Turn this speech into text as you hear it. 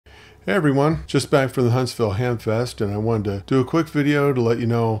Hey everyone, just back from the Huntsville Hamfest, and I wanted to do a quick video to let you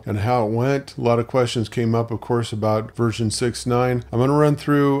know and how it went. A lot of questions came up, of course, about version 6.9. I'm going to run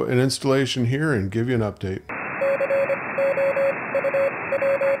through an installation here and give you an update.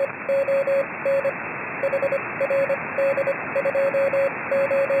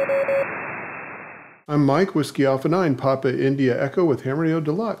 I'm Mike, Whiskey Alpha 9, Papa India Echo with Hammerio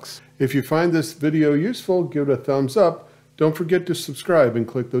Deluxe. If you find this video useful, give it a thumbs up. Don't forget to subscribe and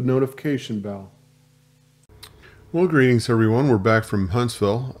click the notification bell. Well, greetings everyone. We're back from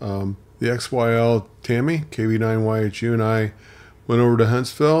Huntsville. The XYL Tammy, KB9YHU, and I went over to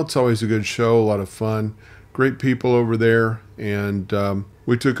Huntsville. It's always a good show, a lot of fun. Great people over there. And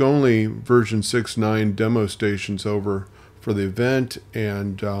we took only version 6.9 demo stations over for the event.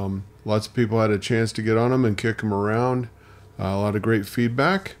 And lots of people had a chance to get on them and kick them around. A lot of great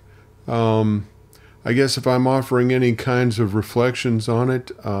feedback. I guess if I'm offering any kinds of reflections on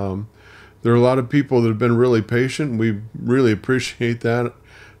it, there are a lot of people that have been really patient. We really appreciate that.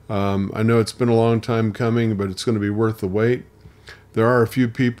 I know it's been a long time coming, but it's going to be worth the wait. There are a few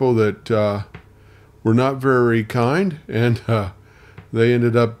people that were not very kind, and they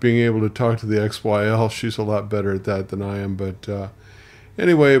ended up being able to talk to the XYL. She's a lot better at that than I am. But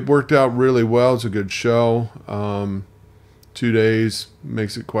anyway, it worked out really well. It's a good show. 2 days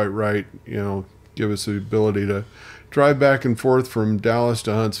makes it quite right, you know. Give us the ability to drive back and forth from Dallas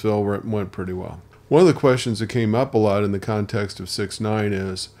to Huntsville, where it went pretty well. One of the questions that came up a lot in the context of 6.9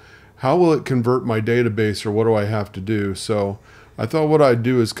 is, how will it convert my database, or what do I have to do? So I thought what I'd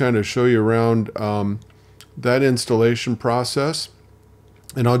do is kind of show you around that installation process,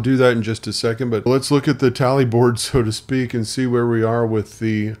 and I'll do that in just a second. But let's look at the tally board, so to speak, and see where we are with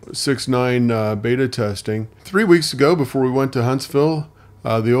the 6.9 beta testing. 3 weeks ago, before we went to Huntsville,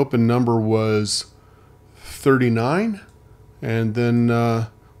 the open number was 39, and then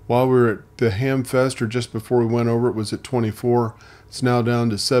while we were at the Hamfest, or just before we went over, it was at 24. It's now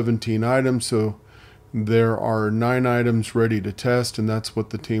down to 17 items, so there are 9 items ready to test, and that's what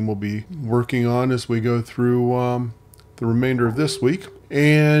the team will be working on as we go through the remainder of this week.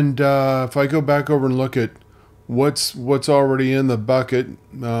 And if I go back over and look at what's already in the bucket,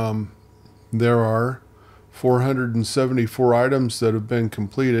 there are 474 items that have been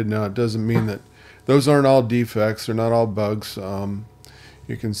completed. Now, it doesn't mean that those aren't all defects. They're not all bugs.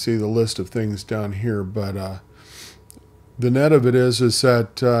 You can see the list of things down here. But the net of it is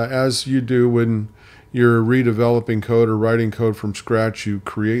that as you do when you're redeveloping code or writing code from scratch, you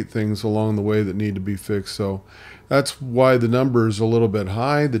create things along the way that need to be fixed. So that's why the number is a little bit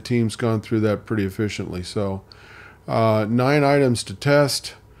high. The team's gone through that pretty efficiently. So 9 items to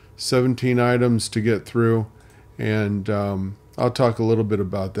test, 17 items to get through, and I'll talk a little bit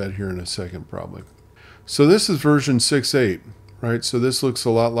about that here in a second probably. So this is version 6.8, right? So this looks a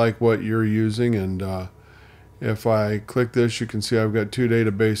lot like what you're using, and if I click this, you can see I've got 2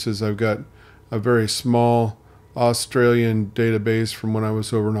 databases. I've got a very small Australian database from when I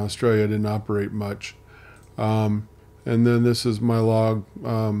was over in Australia. I didn't operate much. And then this is my log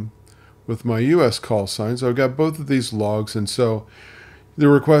with my US call sign. So I've got both of these logs, and so there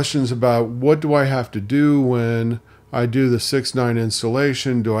were questions about, what do I have to do when I do the 6.9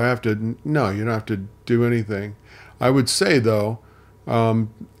 installation? Do I have to? No, you don't have to do anything. I would say, though,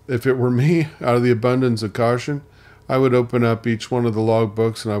 if it were me, out of the abundance of caution, I would open up each one of the log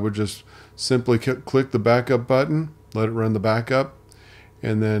books, and I would just simply click the backup button, let it run the backup,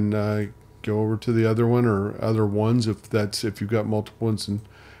 and then go over to the other one, or other ones if you've got multiple ones,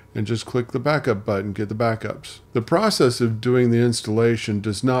 and just click the backup button, get the backups. The process of doing the installation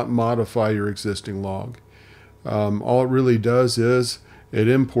does not modify your existing log. All it really does is it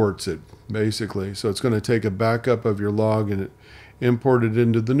imports it, basically. So it's going to take a backup of your log and import it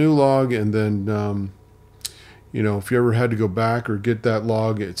into the new log, and then you know, if you ever had to go back or get that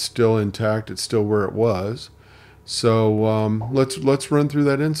log, it's still intact, it's still where it was. So let's run through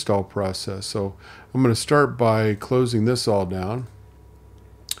that install process. So I'm going to start by closing this all down.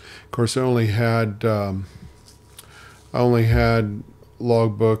 Of course, I only had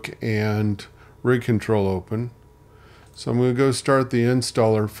logbook and rig control open. So I'm going to go start the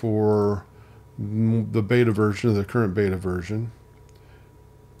installer for the beta version, the current beta version.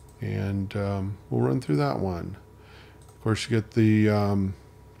 And we'll run through that one. Of course, you get the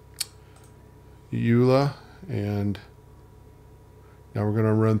EULA, and now we're going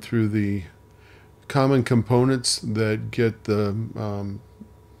to run through the common components that get the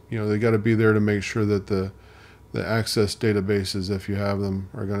you know, they got to be there to make sure that the access databases, if you have them,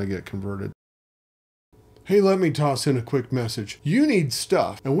 are going to get converted. Hey, let me toss in a quick message. You need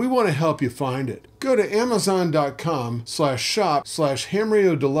stuff, and we want to help you find it. Go to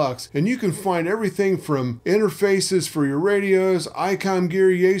amazon.com/shop/Hamrio Deluxe, and you can find everything from interfaces for your radios, ICOM gear,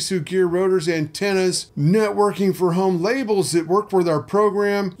 Yaesu gear, rotors, antennas, networking for home, labels that work with our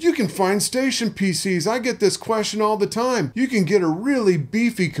program. You can find station PCs. I get this question all the time. You can get a really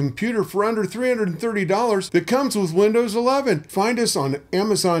beefy computer for under $330 that comes with Windows 11. Find us on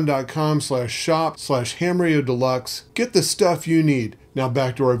amazon.com/shop/Hamrio Deluxe. Get the stuff you need. Now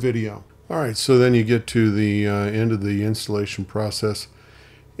back to our video. All right, so then you get to the end of the installation process.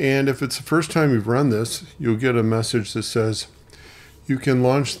 And if it's the first time you've run this, you'll get a message that says you can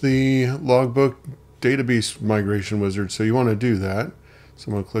launch the logbook database migration wizard. So you want to do that. So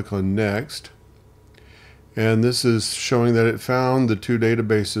I'm going to click on next. And this is showing that it found the two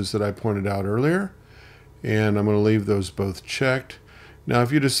databases that I pointed out earlier. And I'm going to leave those both checked. Now,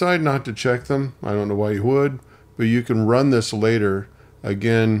 if you decide not to check them, I don't know why you would, but you can run this later,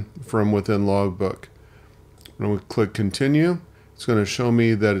 again, from within logbook. I'm going to click continue. It's going to show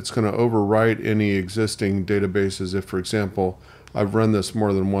me that it's going to overwrite any existing databases if, for example, I've run this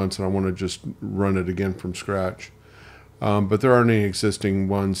more than once and I want to just run it again from scratch. But there aren't any existing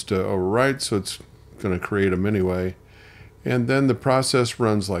ones to overwrite, so it's going to create them anyway. And then the process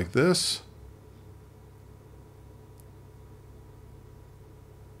runs like this.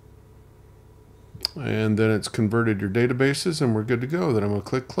 And then it's converted your databases and we're good to go. Then I'm going to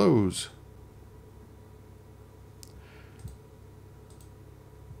click close.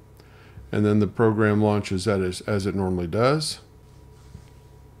 And then the program launches as it normally does.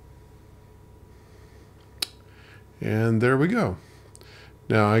 And there we go.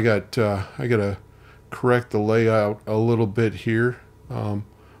 Now I got to correct the layout a little bit here,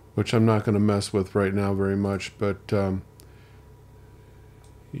 which I'm not going to mess with right now very much, but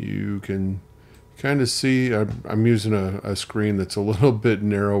you can kind of see I'm using a screen that's a little bit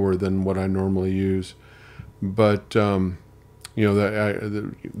narrower than what I normally use, but you know,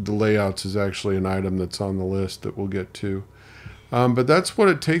 the layouts is actually an item that's on the list that we'll get to, but that's what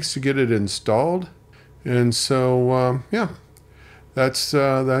it takes to get it installed. And so yeah, that's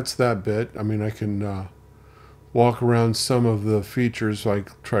that bit. I mean, I can walk around some of the features,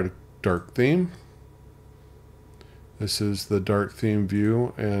 like try to dark theme. This is the dark theme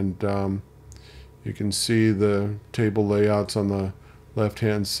view, and you can see the table layouts on the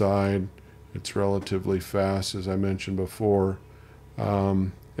left-hand side. It's relatively fast, as I mentioned before.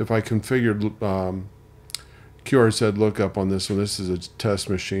 If I configured QRZ lookup on this one, this is a test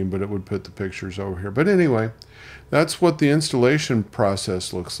machine, but it would put the pictures over here. But anyway, that's what the installation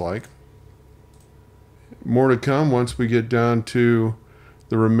process looks like. More to come once we get down to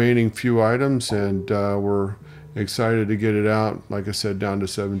the remaining few items, and we're excited to get it out, like I said, down to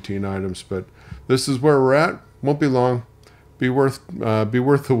 17 items. But this is where we're at. Won't be long. Be worth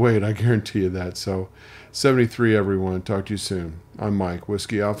the wait, I guarantee you that. So 73, everyone. Talk to you soon. I'm Mike,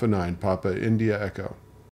 Whiskey Alpha 9, Papa India Echo.